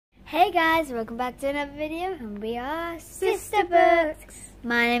Hey guys, welcome back to another video, and we are SisterBooks.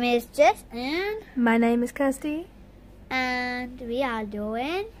 My name is Jess, and my name is Kirsty, and we are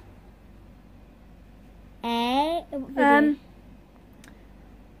doing I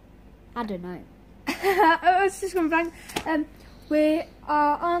don't know. I was just going blank. We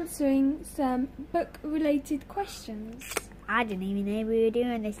are answering some book-related questions. I didn't even know we were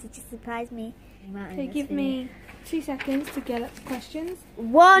doing this. It just surprised me. Okay, give me 2 seconds to get up the questions.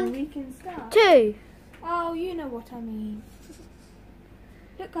 1, and we can start. 2. Oh, you know what I mean.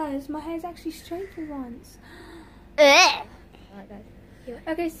 Look, guys, my hair's actually straight for once.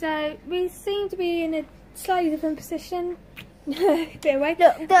 Okay, so we seem to be in a slightly different position. Bit away.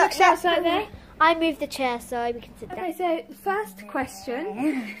 Look, bookshelves right there. I moved the chair so we can sit down. Okay, so first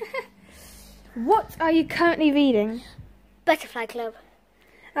question. What are you currently reading? Butterfly Club.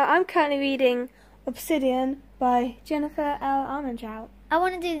 I'm currently reading Obsidian by Jennifer L. Armentrout. I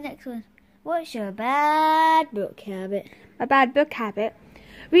want to do the next one. What's your bad book habit? My bad book habit?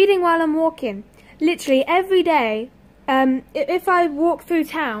 Reading while I'm walking. Literally every day. If I walk through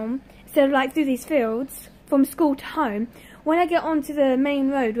town, instead of like through these fields, from school to home, when I get onto the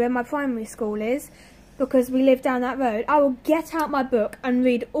main road where my primary school is, because we live down that road, I will get out my book and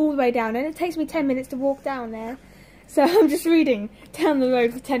read all the way down. And it takes me 10 minutes to walk down there. So I'm just reading down the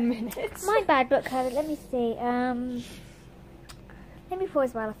road for 10 minutes. My bad book habit, let me see. Let me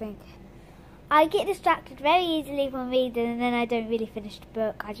pause while I think. I get distracted very easily from reading, and then I don't really finish the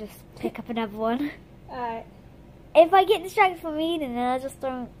book. I just pick up another one. Alright. If I get distracted from reading, then I just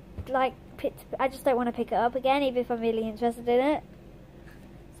don't want to pick it up again, even if I'm really interested in it.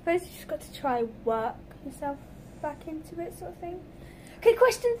 I suppose you just got to try work yourself back into it, sort of thing. Okay,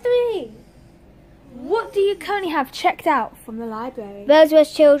 question 3. What do you currently have checked out from the library?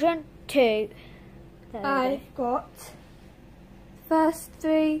 Rosewood's Children 2. I've got first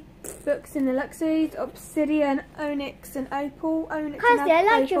 3 books in the Lux series: Obsidian, Onyx, and Opal. Onyx Kirsty, and I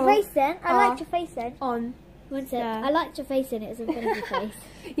liked your Opal face then. I liked your face then. On. One sec. I liked your face then. It was in front of your face.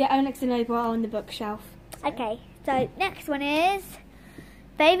 Yeah, Onyx and Opal are on the bookshelf. So. Okay, so next one is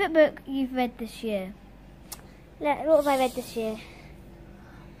favourite book you've read this year. What have I read this year?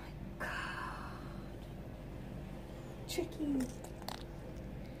 Tricky.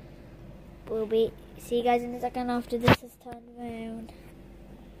 We'll see you guys in a second after this is turned around.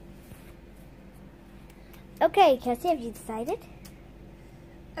 Okay, Kirsty, have you decided?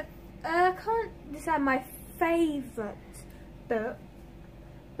 I can't decide my favourite book,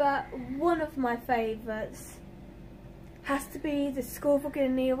 but one of my favourites has to be The School for Good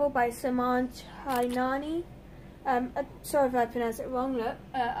and Evil by Saman Chainani. Sorry if I pronounced it wrong. Look,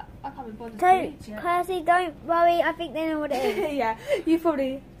 I can't be bothered to read it. Kirsty, don't worry. I think they know what it is. Yeah, you've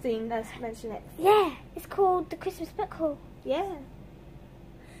probably seen us mention it. Yeah, it's called The Christmas Book Haul. Yeah.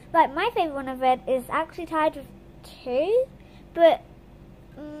 Right, my favourite one I've read is actually tied with 2, but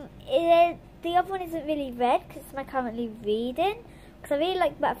the other one isn't really read because it's my currently reading. Because I really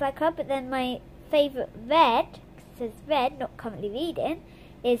like Butterfly Club, but then my favourite read, because it says read, not currently reading,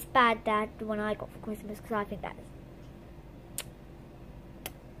 is Bad Dad, the one I got for Christmas, because I think that's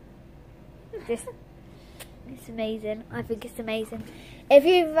it's amazing. I think it's amazing. If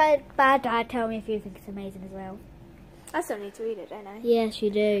you've read Bad Dad, tell me if you think it's amazing as well. I still need to read it, don't I? Yes,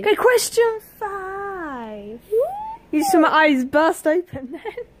 you do. Okay, question 5. You saw my eyes burst open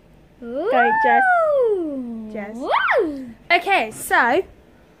then. Go, Jess. Woo! Okay, so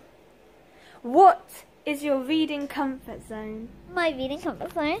what is your reading comfort zone? My reading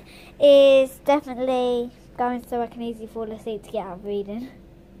comfort zone is definitely going so I can easily fall asleep to get out of reading.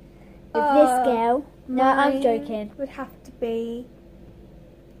 With this girl. No, I'm joking. Would have to be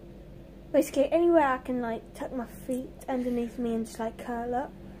basically anywhere I can like tuck my feet underneath me and just like curl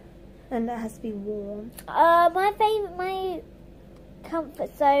up, and it has to be warm. My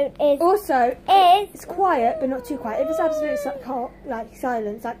comfort zone is it's quiet but not too quiet. If it's absolutely like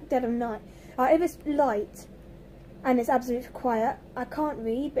silence, like dead of night. If it's light and it's absolutely quiet, I can't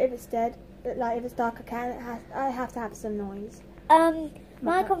read. But if it's dead, like if it's dark, I can. I have to have some noise.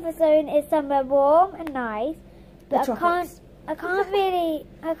 My comfort zone is somewhere warm and nice, but I can't really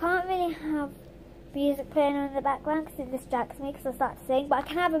have music playing on in the background because it distracts me because I start to sing. But I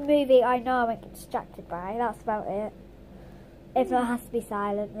can have a movie I know I won't get distracted by. That's about it. If it has to be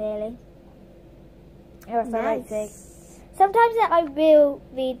silent, really. Or else I won't sing. Sometimes I will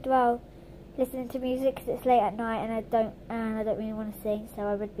read while listening to music because it's late at night and I don't really want to sing, so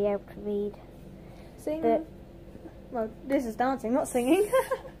I would be able to read. Sing. But, well, this is dancing, not singing.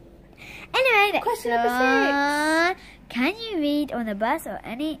 Anyway, next question number 6. Can you read on the bus or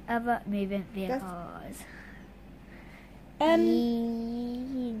any other moving vehicles? No.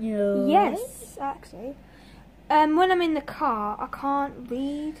 Yes, actually. When I'm in the car, I can't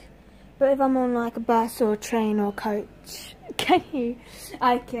read. But if I'm on like a bus or a train or a coach,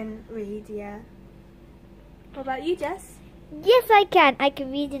 I can read, yeah. What about you, Jess? Yes, I can. I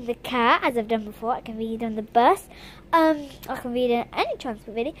can read in the car, as I've done before. I can read on the bus. I can read in any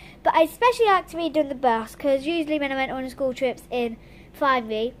transport, really. But I especially like to read on the bus, because usually when I went on school trips in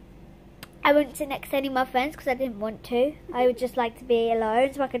primary, I wouldn't sit next to any of my friends because I didn't want to. I would just like to be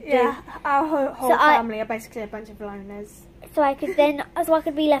alone, so I could do... Yeah, our whole family are basically a bunch of loners. So I could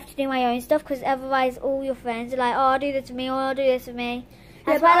be left to do my own stuff, because otherwise all your friends are like, oh, do this with me, or do this with me.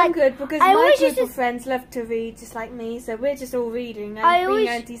 Yeah, but I'm good because my group of friends love to read just like me, so we're just all reading and being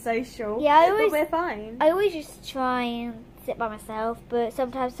antisocial. Yeah, but we're fine. I always just try and sit by myself, but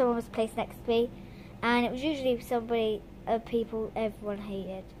sometimes someone was placed next to me, and it was usually people everyone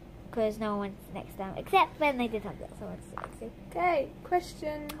hated, because no one went next to them, except when they did have someone to sit next to. Okay,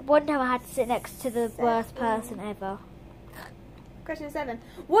 question. One time I had to sit next to the worst person ever. Question 7.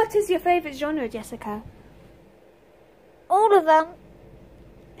 What is your favourite genre, Jessica? All of them.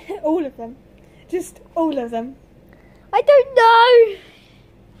 All of them. Just all of them. I don't know.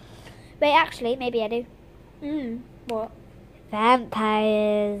 Wait, actually, maybe I do. What?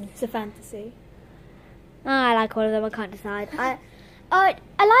 Vampires. It's a fantasy. Oh, I like all of them. I can't decide. I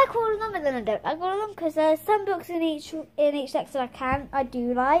like all of them, but then I don't like all of them, because there's some books in each section I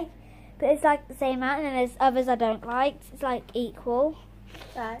do like, but it's like the same amount, and then there's others I don't like. It's like equal.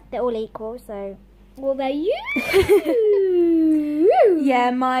 They're all equal. So, what about you?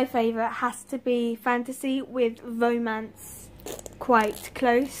 Yeah, my favourite has to be fantasy with romance quite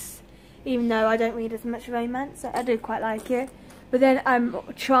close, even though I don't read as much romance. I do quite like it, but then I'm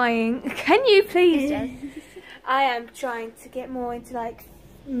trying. Can you please, Jess? I am trying to get more into like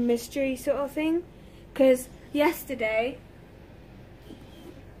mystery sort of thing, because yesterday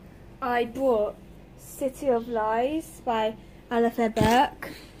I bought City of Lies by Alistair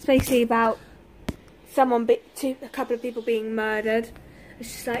Burke. It's basically about a couple of people being murdered.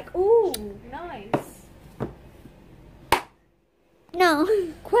 It's just like, ooh, nice. No.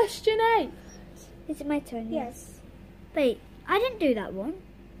 Question 8. Is it my turn? Yes. Wait, I didn't do that one.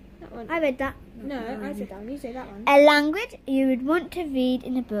 That one. I read that. No, I said that one. You say that one. A language you would want to read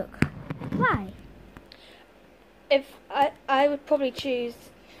in a book. Why? If I would probably choose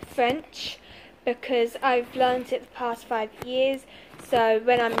French, because I've learned it the past 5 years. So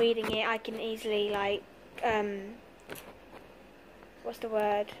when I'm reading it, I can easily like what's the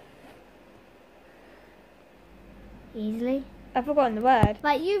word? Easily? I've forgotten the word.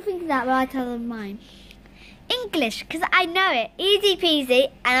 Right, you think that while I tell them mine. English, because I know it. Easy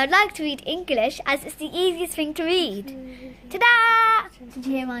peasy, and I'd like to read English as it's the easiest thing to read. Ta-da! Did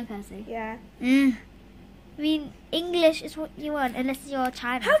you hear mine, Kirsty? Yeah. I mean, English is what you want, unless you're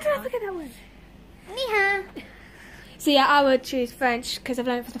China. How did I forget that one? Ni-ha. So yeah, I would choose French because I've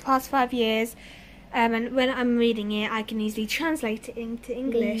learned it for the past 5 years, and when I'm reading it, I can easily translate it into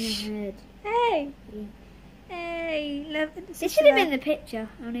English. Hey, hey, love. It should have been the picture.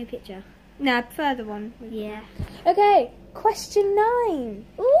 Our new picture. No, I prefer the one. Yeah. Okay, question 9.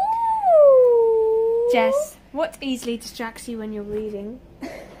 Ooh. Jess, what easily distracts you when you're reading?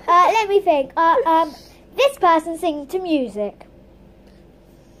 Let me think. This person sings to music.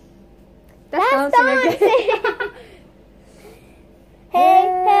 That's dancing. Hey,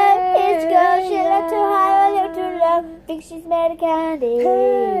 hey, it's girl, she left too high, a little too low, think she's made of candy.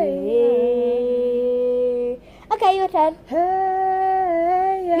 Hey. Okay, your turn.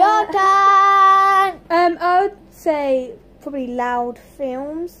 Hey, yeah. Your turn. I would say probably loud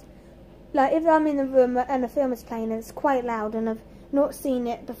films. Like if I'm in a room and a film is playing and it's quite loud and I've not seen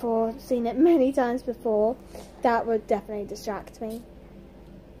it before, seen it many times before, that would definitely distract me.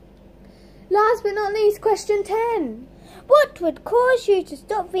 Last but not least, question 10. What would cause you to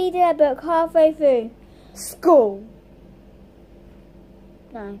stop reading a book halfway through? School.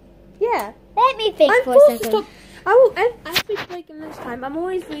 No. Yeah. Let me think I'm for forced a second. to stop. I will, every break in lunchtime, I'm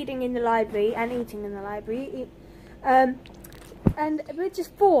always reading in the library and eating in the library. And we're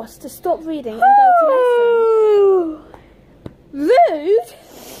just forced to stop reading and go to lessons. Rude?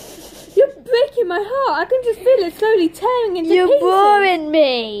 You're breaking my heart. I can just feel it slowly tearing into pieces. You're boring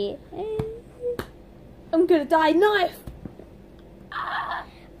me. I'm gonna die. Knife.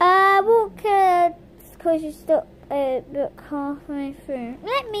 What could cause you to stop a book halfway through?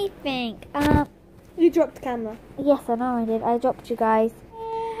 Let me think. You dropped the camera. Yes, I know I did. I dropped you guys.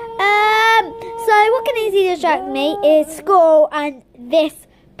 So what can easily distract me is school and this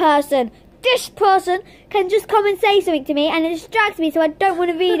person. This person can just come and say something to me and it distracts me, so I don't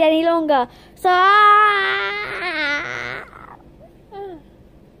want to read any longer. So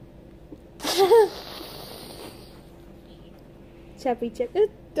Chubby chip.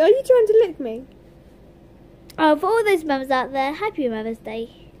 Are you trying to lick me? Oh, for all those mums out there, happy Mother's Day.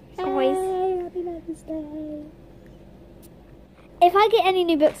 Always. Hey, happy Mother's Day. If I get any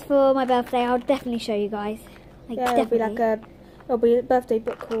new books for my birthday, I'll definitely show you guys. Like, Yeah, definitely. it'll be a birthday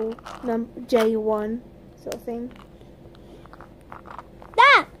book haul, J1 sort of thing.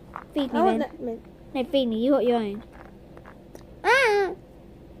 That! Feed me I then. want that mint. No, feed me. You got your own. Ah!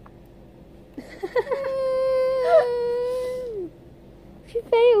 She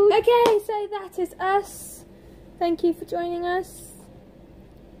failed. Okay, so that is us. Thank you for joining us.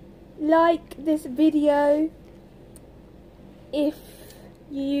 Like this video if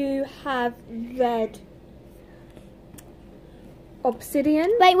you have read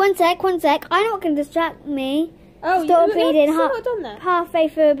Obsidian. Wait, one sec. I'm not going to distract me. Oh, Stop you reading still not done that? halfway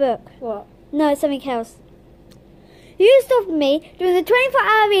through a book. What? No, it's something else. You stopped me during the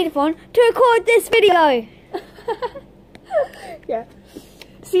 24-hour readathon to record this video. Yeah.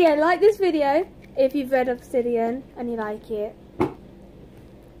 So yeah, like this video if you've read Obsidian and you like it.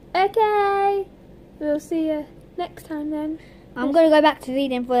 Okay. We'll see you next time then. I'm going to go back to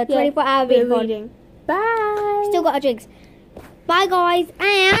reading for the 24-hour readathon. Bye. Still got our drinks. Bye, guys.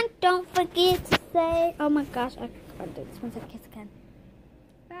 And don't forget to say... Oh, my gosh. I can't do this. One second. Kiss again.